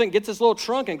 And the elephant gets this little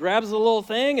trunk and grabs the little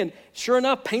thing, and sure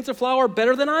enough, paints a flower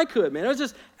better than I could, man. It was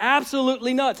just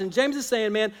absolutely nuts. And James is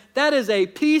saying, man, that is a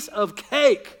piece of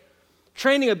cake.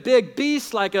 Training a big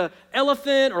beast like an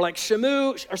elephant or like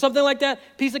Shamu or something like that,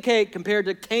 piece of cake compared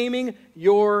to taming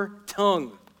your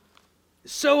tongue.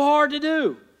 It's so hard to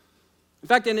do. In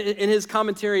fact, in his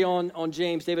commentary on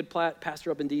James, David Platt,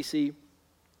 pastor up in D.C.,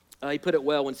 he put it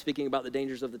well when speaking about the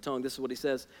dangers of the tongue. This is what he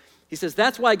says. He says,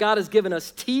 that's why God has given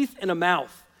us teeth and a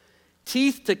mouth.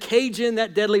 Teeth to cage in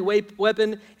that deadly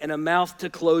weapon and a mouth to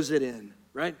close it in,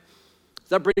 right?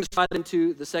 So that brings us right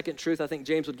into the second truth I think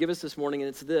James would give us this morning, and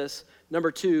it's this.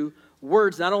 Number 2,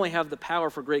 words not only have the power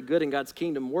for great good in God's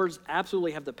kingdom, words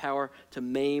absolutely have the power to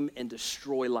maim and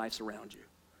destroy lives around you.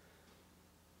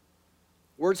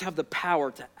 Words have the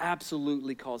power to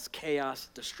absolutely cause chaos,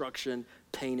 destruction,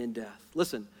 pain, and death.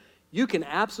 Listen, you can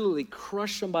absolutely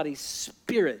crush somebody's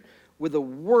spirit with the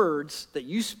words that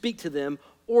you speak to them,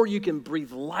 or you can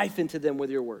breathe life into them with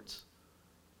your words.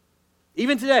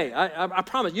 Even today, I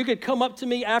promise, you could come up to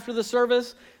me after the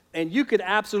service, and you could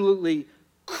absolutely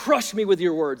crush me with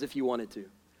your words if you wanted to.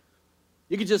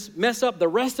 You could just mess up the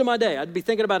rest of my day. I'd be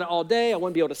thinking about it all day. I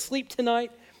wouldn't be able to sleep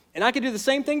tonight. And I could do the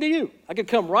same thing to you. I could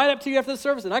come right up to you after the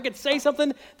service, and I could say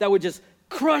something that would just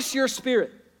crush your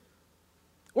spirit.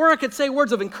 Or I could say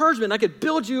words of encouragement. I could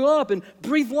build you up and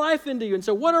breathe life into you. And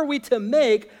so what are we to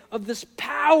make of this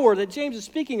power that James is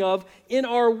speaking of in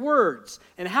our words?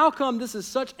 And how come this is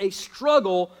such a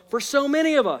struggle for so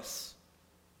many of us?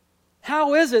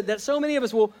 How is it that so many of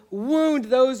us will wound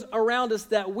those around us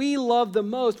that we love the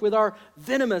most with our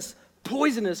venomous,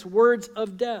 poisonous words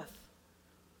of death?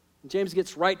 And James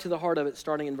gets right to the heart of it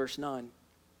starting in verse 9.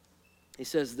 He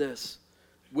says this,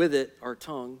 with it, our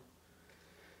tongue,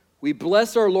 we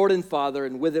bless our Lord and Father,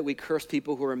 and with it we curse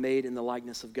people who are made in the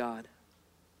likeness of God.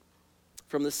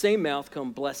 From the same mouth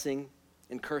come blessing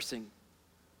and cursing.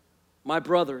 My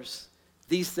brothers,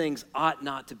 these things ought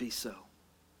not to be so.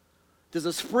 Does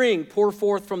a spring pour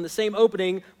forth from the same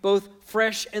opening both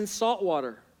fresh and salt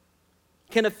water?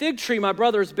 Can a fig tree, my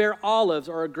brothers, bear olives,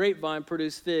 or a grapevine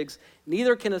produce figs?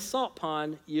 Neither can a salt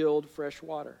pond yield fresh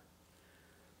water.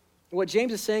 And what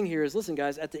James is saying here is, listen,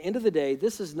 guys, at the end of the day,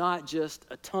 this is not just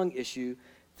a tongue issue.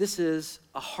 This is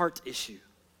a heart issue.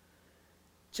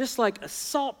 just like a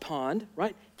salt pond,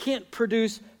 right, can't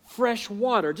produce fresh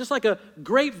water, just like a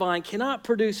grapevine cannot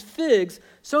produce figs,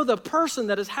 so the person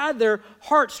that has had their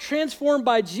hearts transformed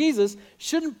by Jesus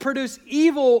shouldn't produce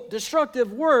evil,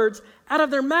 destructive words out of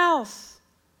their mouths.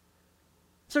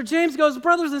 So James goes,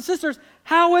 brothers and sisters,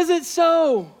 how is it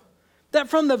so that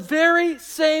from the very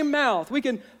same mouth we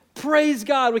can praise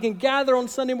God, we can gather on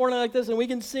Sunday morning like this and we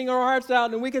can sing our hearts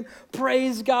out and we can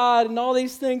praise God and all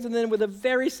these things, and then with the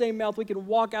very same mouth we can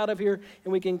walk out of here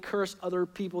and we can curse other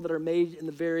people that are made in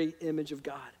the very image of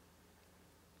God.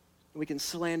 And we can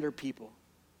slander people.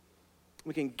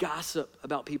 We can gossip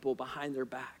about people behind their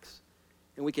backs.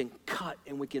 And we can cut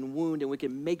and we can wound and we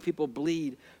can make people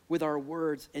bleed with our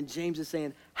words. And James is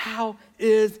saying, how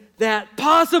is that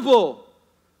possible?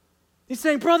 He's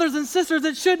saying, brothers and sisters,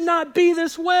 it should not be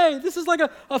this way. This is like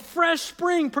a fresh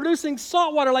spring producing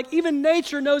salt water. Like even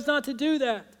nature knows not to do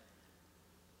that.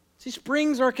 See,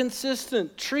 springs are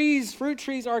consistent. Trees, fruit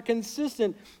trees are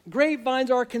consistent.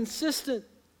 Grapevines are consistent.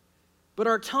 But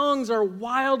our tongues are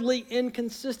wildly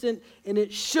inconsistent, and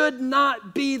it should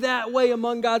not be that way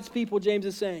among God's people, James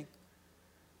is saying.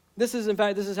 This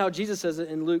is how Jesus says it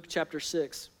in Luke chapter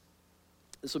 6.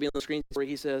 This will be on the screen where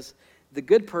he says, the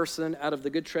good person out of the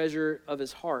good treasure of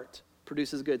his heart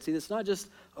produces good. See, it's not just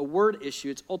a word issue.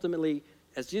 It's ultimately,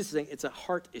 as Jesus is saying, it's a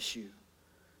heart issue.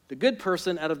 The good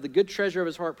person out of the good treasure of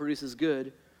his heart produces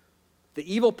good.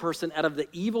 The evil person out of the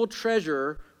evil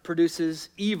treasure produces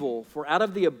evil. For out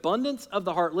of the abundance of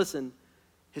the heart, listen,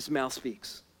 his mouth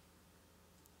speaks.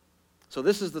 So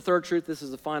this is the third truth. This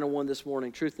is the final one this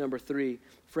morning. Truth number 3.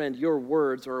 Friend, your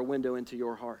words are a window into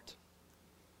your heart.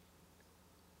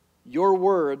 Your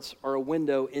words are a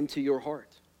window into your heart.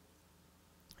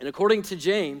 And according to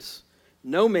James,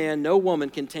 no man, no woman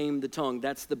can tame the tongue.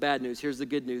 That's the bad news. Here's the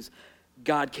good news.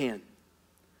 God can.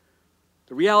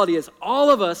 The reality is all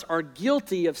of us are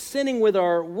guilty of sinning with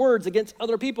our words against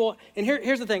other people. And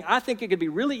here's the thing. I think it could be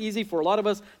really easy for a lot of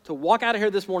us to walk out of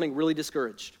here this morning really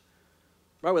discouraged.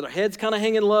 Right, with our heads kind of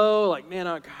hanging low, like, man,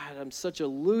 God, I'm such a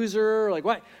loser. Like,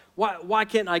 why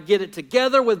can't I get it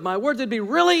together with my words? It'd be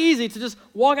really easy to just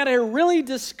walk out of here really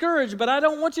discouraged, but I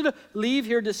don't want you to leave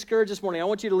here discouraged this morning. I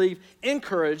want you to leave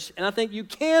encouraged, and I think you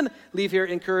can leave here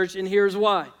encouraged, and here's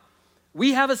why.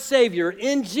 We have a Savior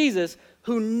in Jesus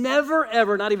who never,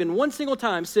 ever, not even one single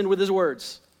time, sinned with his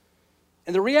words.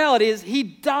 And the reality is he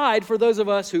died for those of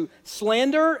us who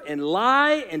slander and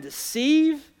lie and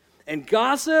deceive and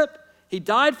gossip. He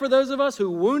died for those of us who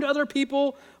wound other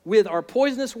people with our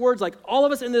poisonous words like all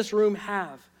of us in this room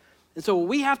have. And so what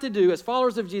we have to do as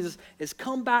followers of Jesus is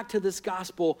come back to this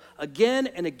gospel again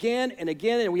and again and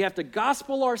again, and we have to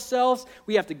gospel ourselves.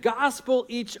 We have to gospel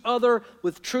each other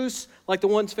with truths like the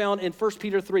ones found in 1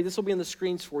 Peter 3. This will be on the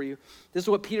screens for you. This is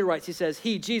what Peter writes. He says,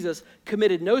 he, Jesus,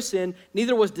 committed no sin,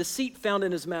 neither was deceit found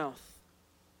in his mouth.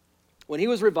 When he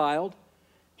was reviled,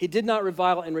 he did not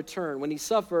revile in return. When he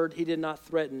suffered, he did not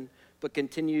threaten, but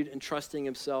continued entrusting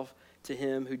himself to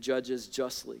him who judges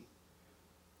justly.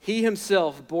 He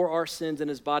himself bore our sins in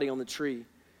his body on the tree,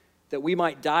 that we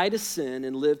might die to sin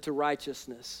and live to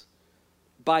righteousness.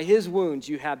 By his wounds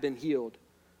you have been healed,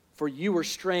 for you were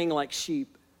straying like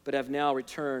sheep, but have now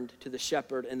returned to the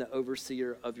shepherd and the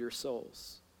overseer of your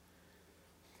souls.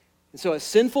 And so as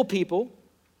sinful people,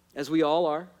 as we all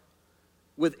are,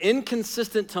 with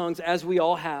inconsistent tongues, as we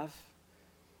all have,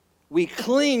 we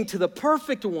cling to the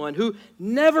perfect one who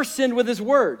never sinned with his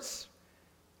words.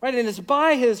 Right? And it's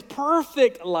by his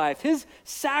perfect life, his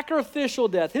sacrificial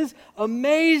death, his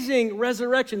amazing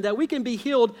resurrection that we can be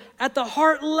healed at the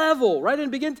heart level, right?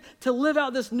 And begin to live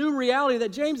out this new reality that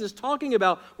James is talking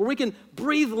about, where we can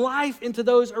breathe life into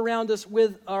those around us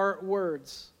with our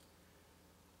words.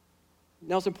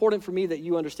 Now, it's important for me that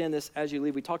you understand this as you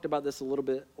leave. We talked about this a little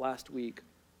bit last week.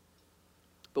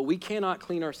 But we cannot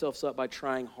clean ourselves up by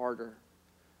trying harder.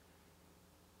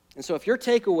 And so if your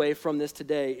takeaway from this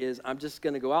today is, I'm just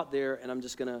going to go out there and I'm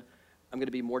going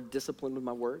to be more disciplined with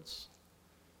my words.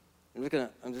 I'm just going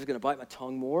to bite my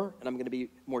tongue more, and I'm going to be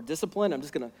more disciplined. I'm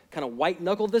just going to kind of white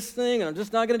knuckle this thing, and I'm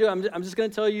just not going to do it. I'm just going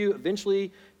to tell you,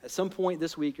 eventually, at some point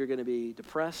this week, you're going to be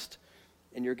depressed,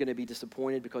 and you're going to be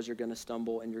disappointed because you're going to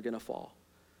stumble and you're going to fall.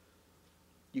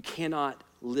 You cannot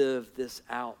live this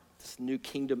out, this new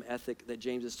kingdom ethic that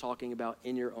James is talking about,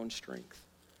 in your own strength.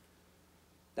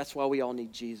 That's why we all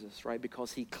need Jesus, right?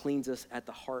 Because he cleans us at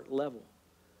the heart level.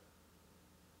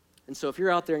 And so if you're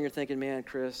out there and you're thinking, man,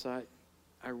 Chris, I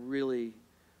really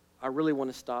want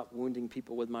to stop wounding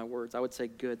people with my words, I would say,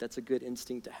 good. That's a good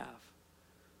instinct to have.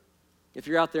 If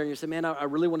you're out there and you say, man, I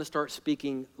really want to start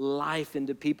speaking life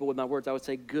into people with my words, I would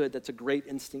say, good. That's a great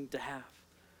instinct to have.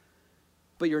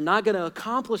 But you're not going to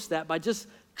accomplish that by just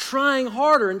trying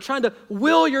harder and trying to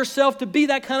will yourself to be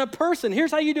that kind of person.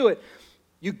 Here's how you do it.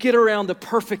 You get around the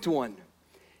perfect one.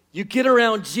 You get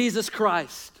around Jesus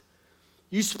Christ.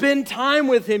 You spend time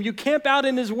with him. You camp out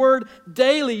in his word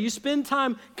daily. You spend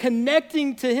time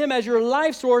connecting to him as your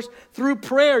life source through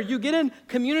prayer. You get in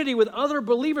community with other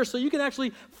believers so you can actually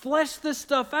flesh this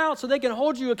stuff out so they can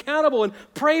hold you accountable and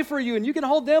pray for you, and you can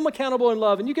hold them accountable in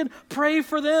love, and you can pray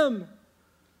for them.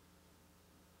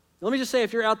 Let me just say,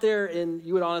 if you're out there and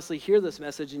you would honestly hear this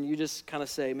message and you just kind of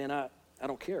say, man, I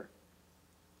don't care.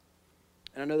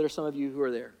 And I know there's some of you who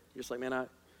are there. You're just like, man,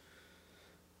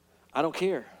 I don't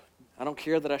care. I don't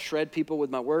care that I shred people with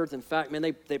my words. In fact, man,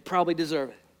 they probably deserve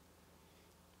it.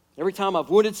 Every time I've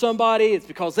wounded somebody, it's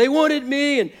because they wanted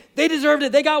me and they deserved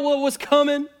it. They got what was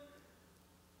coming.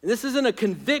 And this isn't a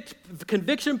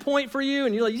conviction point for you,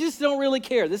 and you're like, you just don't really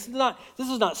care. This is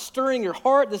not stirring your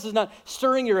heart. This is not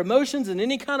stirring your emotions in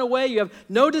any kind of way. You have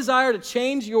no desire to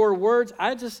change your words.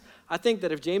 I think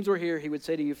that if James were here, he would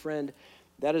say to you, friend,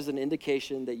 that is an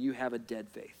indication that you have a dead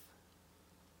faith.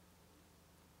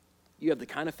 You have the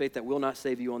kind of faith that will not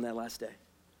save you on that last day.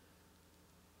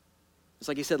 It's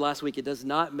like he said last week, it does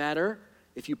not matter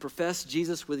if you profess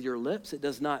Jesus with your lips. It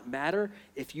does not matter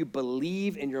if you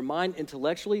believe in your mind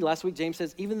intellectually. Last week, James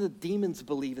says, even the demons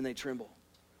believe and they tremble.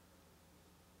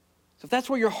 So if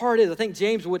that's where your heart is, I think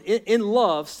James would, in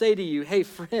love, say to you, hey,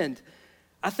 friend,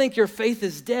 I think your faith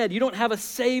is dead. You don't have a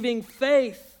saving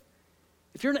faith.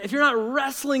 If you're not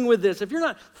wrestling with this, if you're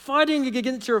not fighting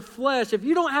against your flesh, if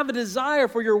you don't have a desire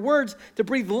for your words to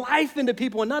breathe life into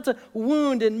people and not to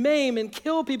wound and maim and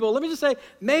kill people, let me just say,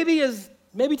 maybe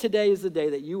today is the day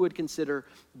that you would consider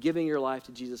giving your life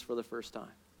to Jesus for the first time.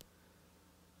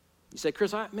 You say,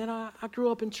 Chris, I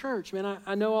grew up in church, man.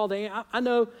 I know all I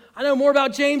know more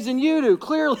about James than you do,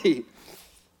 clearly.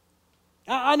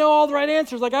 I know all the right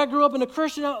answers. Like, I grew up in a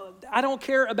Christian. I don't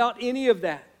care about any of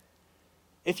that.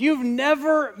 If you've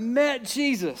never met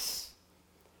Jesus,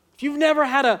 if you've never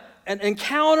had an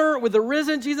encounter with the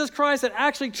risen Jesus Christ that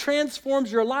actually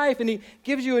transforms your life and he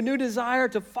gives you a new desire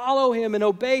to follow him and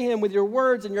obey him with your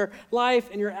words and your life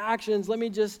and your actions, let me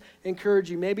just encourage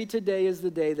you. Maybe today is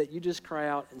the day that you just cry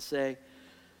out and say,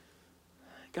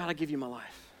 God, I give you my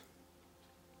life.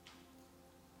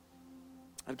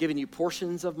 I've given you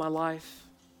portions of my life,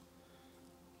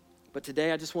 but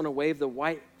today I just want to wave the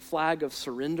white flag of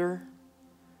surrender.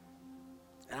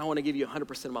 And I want to give you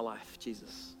 100% of my life,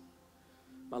 Jesus.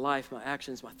 My life, my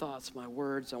actions, my thoughts, my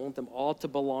words, I want them all to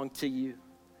belong to you.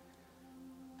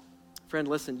 Friend,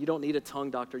 listen, you don't need a tongue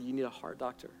doctor, you need a heart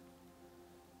doctor.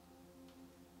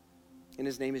 And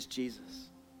his name is Jesus.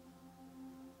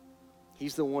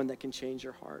 He's the one that can change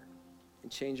your heart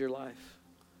and change your life.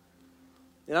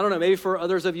 And I don't know, maybe for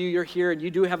others of you, you're here and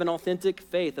you do have an authentic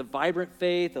faith, a vibrant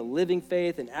faith, a living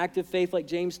faith, an active faith like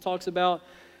James talks about.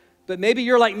 But maybe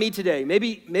you're like me today.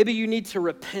 Maybe you need to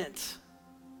repent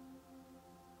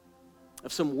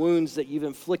of some wounds that you've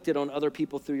inflicted on other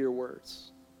people through your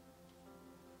words.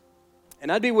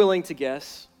 And I'd be willing to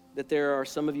guess that there are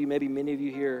some of you, maybe many of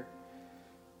you here,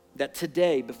 that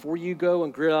today, before you go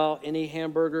and grill out any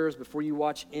hamburgers, before you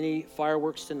watch any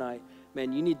fireworks tonight,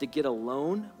 man, you need to get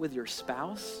alone with your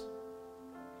spouse.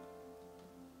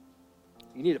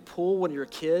 You need to pull one of your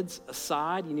kids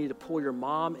aside. You need to pull your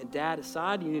mom and dad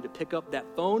aside. You need to pick up that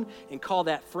phone and call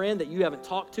that friend that you haven't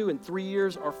talked to in 3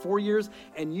 years or 4 years.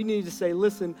 And you need to say,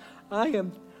 listen, I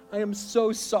am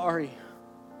so sorry.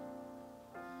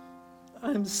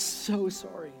 I am so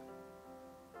sorry.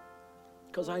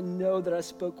 Because I know that I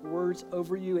spoke words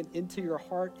over you and into your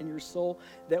heart and your soul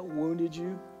that wounded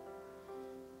you.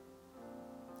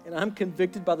 And I'm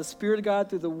convicted by the Spirit of God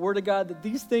through the Word of God that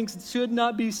these things should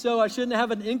not be so. I shouldn't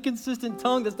have an inconsistent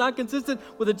tongue that's not consistent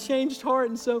with a changed heart.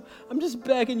 And so I'm just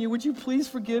begging you, would you please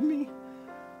forgive me?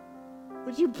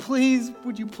 Would you please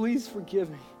forgive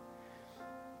me?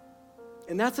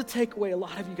 And that's a takeaway a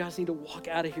lot of you guys need to walk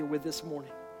out of here with this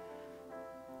morning.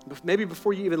 But maybe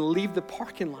before you even leave the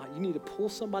parking lot, you need to pull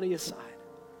somebody aside.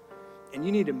 And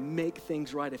you need to make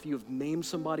things right if you have maimed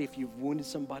somebody, if you've wounded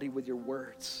somebody with your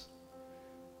words.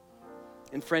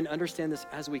 And friend, understand this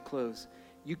as we close.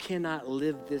 You cannot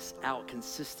live this out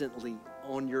consistently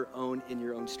on your own, in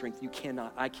your own strength. You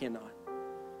cannot. I cannot.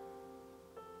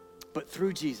 But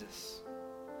through Jesus,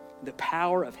 the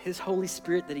power of his Holy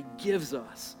Spirit that he gives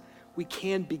us, we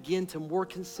can begin to more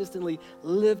consistently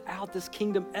live out this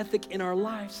kingdom ethic in our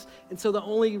lives. And so the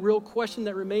only real question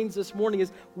that remains this morning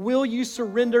is, will you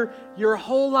surrender your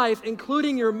whole life,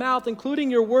 including your mouth, including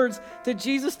your words, to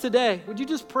Jesus today? Would you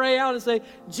just pray out and say,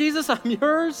 Jesus, I'm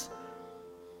yours.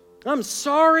 I'm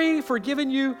sorry for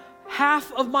giving you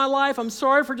half of my life. I'm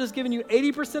sorry for just giving you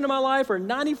 80% of my life or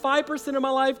 95% of my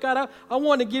life. God, I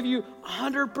want to give you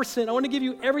 100%. I want to give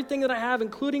you everything that I have,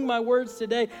 including my words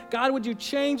today. God, would you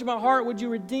change my heart? Would you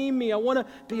redeem me? I want to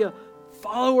be a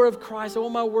follower of Christ. I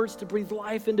want my words to breathe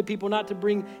life into people, not to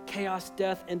bring chaos,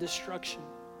 death, and destruction.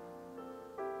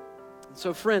 And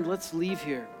so, friend, let's leave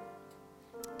here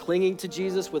clinging to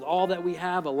Jesus with all that we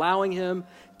have, allowing him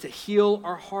to heal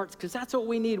our hearts, because that's what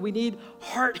we need. We need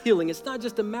heart healing. It's not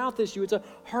just a mouth issue, it's a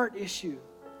heart issue.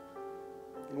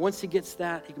 And once he gets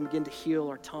that, he can begin to heal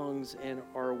our tongues and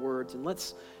our words. And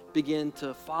let's begin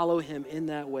to follow him in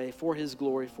that way for his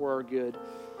glory, for our good.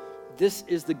 This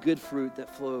is the good fruit that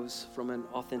flows from an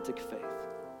authentic faith.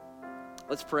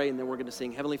 Let's pray, and then we're going to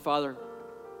sing. Heavenly Father,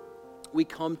 we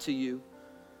come to you.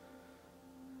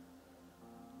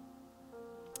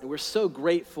 And we're so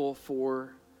grateful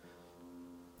for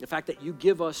the fact that you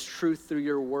give us truth through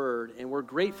your word. And we're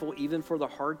grateful even for the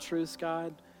hard truths,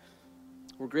 God.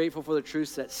 We're grateful for the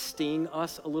truths that sting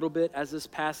us a little bit, as this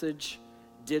passage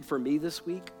did for me this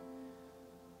week.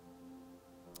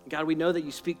 God, we know that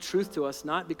you speak truth to us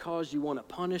not because you want to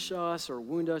punish us or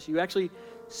wound us. You actually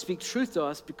speak truth to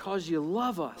us because you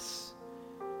love us,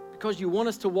 because you want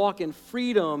us to walk in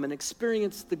freedom and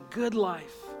experience the good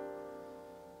life.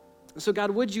 And so,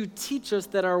 God, would you teach us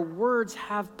that our words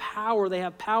have power? They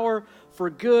have power for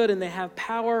good and they have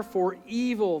power for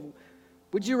evil.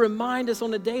 Would you remind us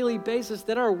on a daily basis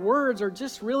that our words are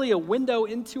just really a window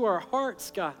into our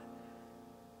hearts, God?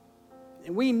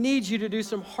 And we need you to do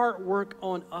some heart work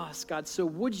on us, God. So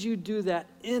would you do that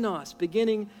in us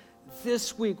beginning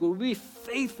this week? Will we be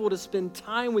faithful to spend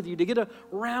time with you, to get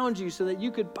around you so that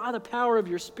you could, by the power of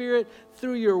your Spirit,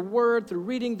 through your word, through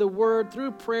reading the word,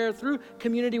 through prayer, through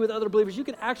community with other believers, you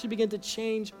can actually begin to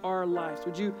change our lives.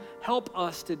 Would you help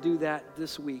us to do that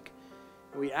this week?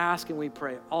 And we ask and we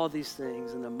pray all of these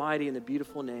things in the mighty and the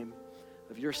beautiful name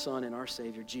of your Son and our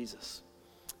Savior, Jesus.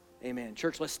 Amen.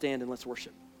 Church, let's stand and let's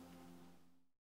worship.